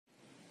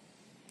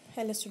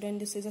Hello student,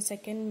 this is a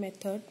second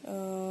method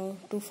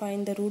to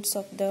find the roots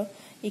of the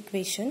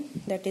equation,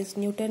 that is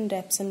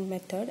Newton-Raphson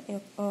method,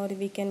 or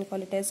we can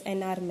call it as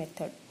NR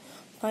method.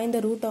 Find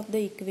the root of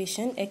the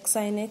equation x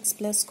sin x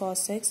plus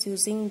cos x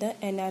using the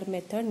NR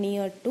method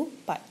near to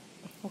pi.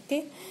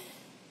 Okay.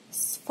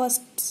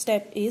 First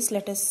step is,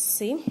 let us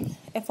see,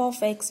 f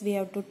of x we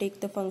have to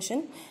take the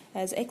function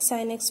as x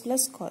sin x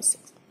plus cos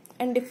x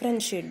and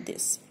differentiate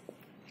this.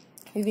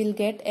 We will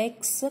get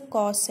x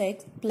cos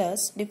x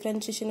plus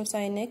differentiation of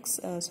sin x,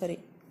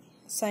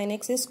 sin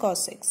x is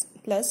cos x,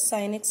 plus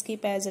sin x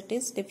keep as it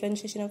is,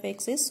 differentiation of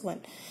x is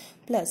 1,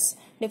 plus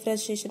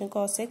differentiation of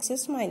cos x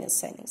is minus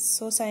sin x.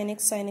 So sin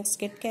x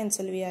get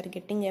cancelled, we are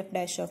getting f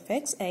dash of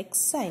x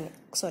sin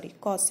x,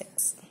 cos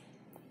x.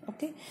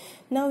 Okay,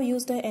 now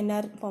use the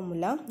NR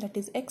formula, that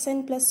is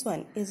xn plus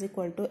 1 is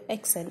equal to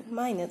xn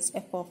minus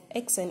f of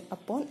xn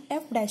upon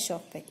f dash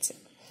of xn.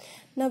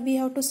 Now we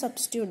have to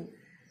substitute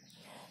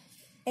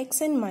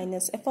xn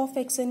minus f of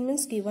xn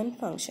means given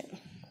function.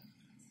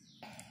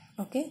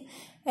 Okay,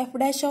 f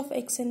dash of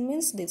xn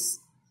means this.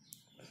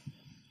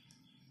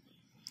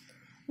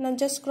 Now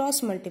just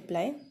cross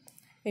multiply,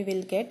 we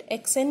will get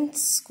xn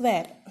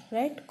square,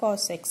 right,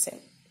 cos xn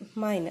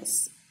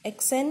minus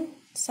xn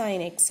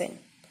sin xn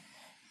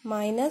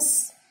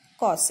minus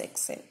cos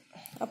xn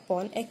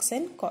upon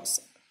xn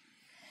cos.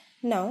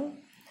 Now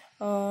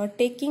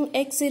taking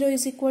x0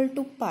 is equal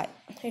to pi,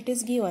 it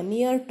is given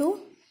near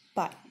to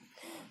pi.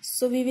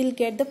 So we will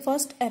get the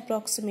first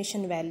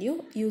approximation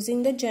value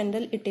using the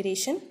general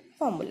iteration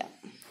formula.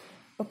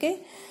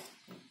 Okay.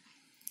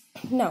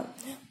 Now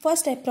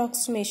first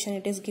approximation,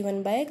 it is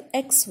given by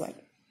x1.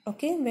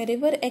 Okay.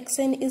 Wherever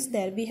xn is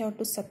there, we have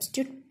to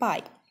substitute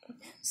pi.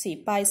 See,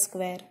 pi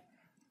square,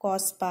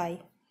 cos pi,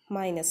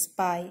 minus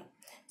pi,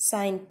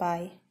 sin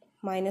pi,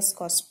 minus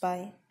cos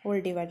pi,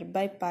 whole divided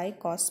by pi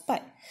cos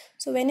pi.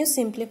 So when you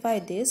simplify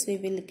this, we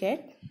will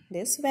get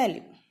this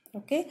value.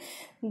 Okay,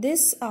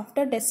 this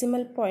after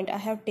decimal point I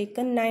have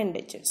taken 9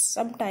 digits.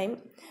 Sometime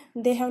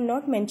they have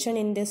not mentioned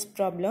in this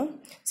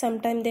problem.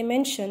 Sometime they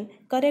mention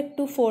correct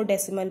to 4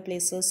 decimal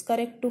places,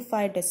 correct to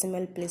 5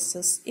 decimal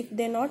places. If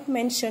they not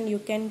mention, you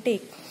can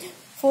take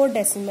 4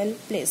 decimal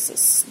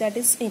places, that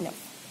is enough.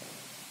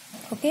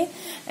 Okay,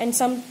 and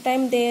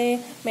sometime they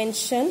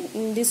mention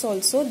this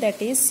also,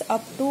 that is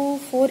up to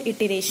 4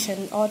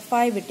 iteration or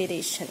 5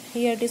 iteration.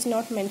 Here it is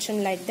not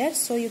mentioned like that,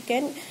 so you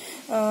can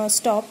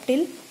stop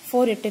till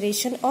 4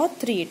 iteration or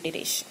 3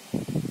 iteration.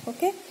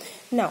 Okay,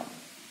 now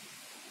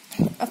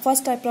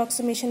first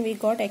approximation we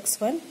got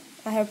x1.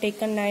 I have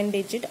taken 9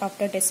 digit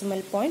after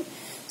decimal point.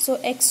 So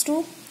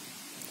x2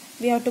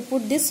 we have to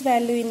put this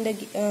value in the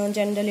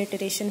general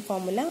iteration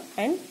formula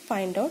and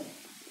find out.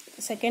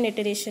 Second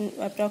iteration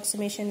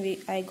approximation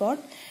I got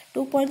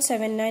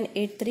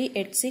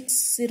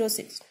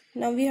 2.79838606.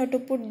 Now we have to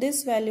put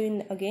this value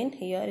in again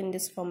here in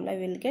this formula.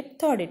 We will get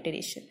third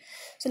iteration.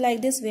 So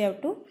like this we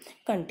have to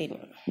continue.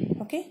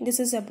 Okay, this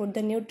is about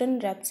the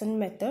Newton-Raphson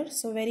method.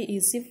 So very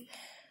easy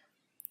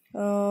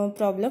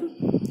problem,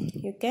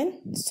 you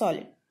can solve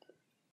it.